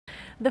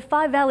The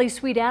Five Valley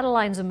Sweet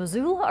Adelines of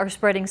Missoula are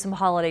spreading some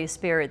holiday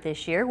spirit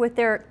this year with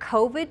their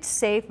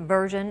COVID-safe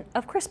version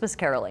of Christmas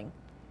caroling.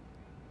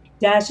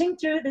 Dashing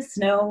through the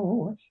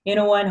snow in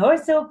a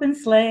one-horse open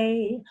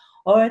sleigh,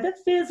 o'er the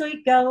fields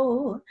we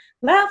go,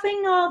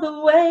 laughing all the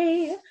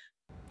way.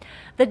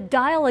 The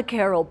Dial a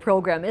Carol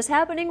program is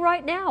happening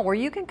right now, where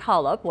you can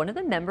call up one of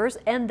the members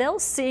and they'll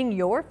sing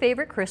your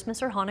favorite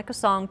Christmas or Hanukkah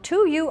song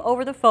to you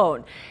over the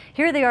phone.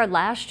 Here they are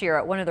last year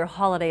at one of their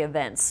holiday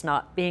events.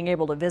 Not being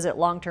able to visit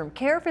long-term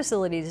care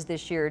facilities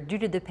this year due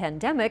to the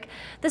pandemic,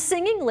 the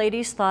singing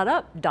ladies thought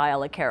up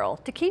Dial a Carol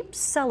to keep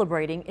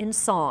celebrating in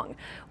song.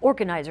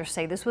 Organizers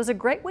say this was a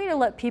great way to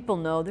let people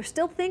know they're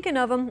still thinking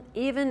of them,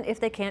 even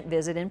if they can't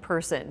visit in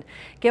person.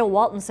 Gail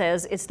Walton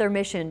says it's their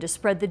mission to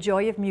spread the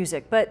joy of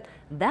music, but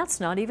that's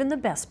not even the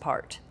best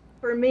part.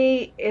 For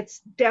me, it's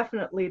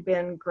definitely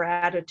been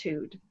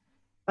gratitude.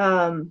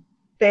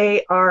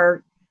 They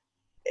are,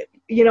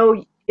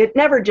 it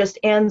never just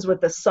ends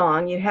with a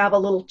song. You have a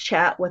little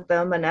chat with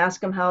them and ask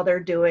them how they're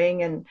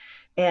doing,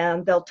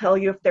 and they'll tell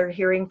you if they're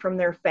hearing from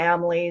their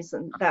families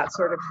and that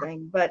sort of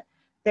thing. But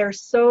they're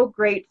so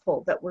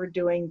grateful that we're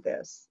doing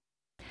this.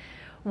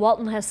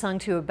 Walton has sung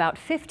to about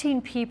 15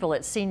 people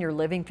at senior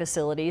living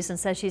facilities and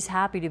says she's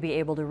happy to be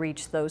able to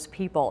reach those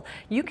people.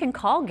 You can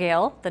call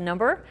Gail, the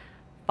number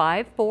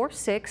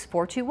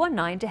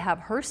 546-4219, to have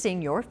her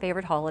sing your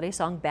favorite holiday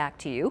song back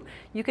to you.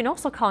 You can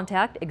also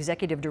contact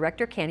Executive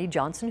Director Candy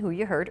Johnson, who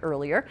you heard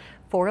earlier,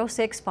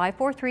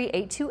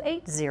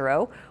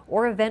 406-543-8280,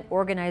 or event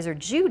organizer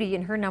Judy,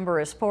 and her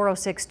number is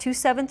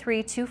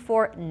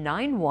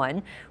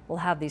 406-273-2491. We'll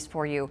have these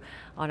for you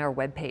on our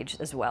webpage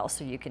as well,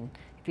 so you can,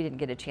 if you didn't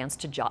get a chance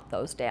to jot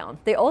those down.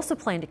 They also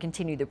plan to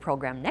continue the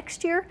program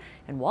next year,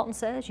 and Walton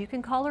says you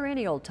can call her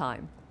any old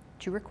time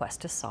to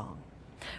request a song.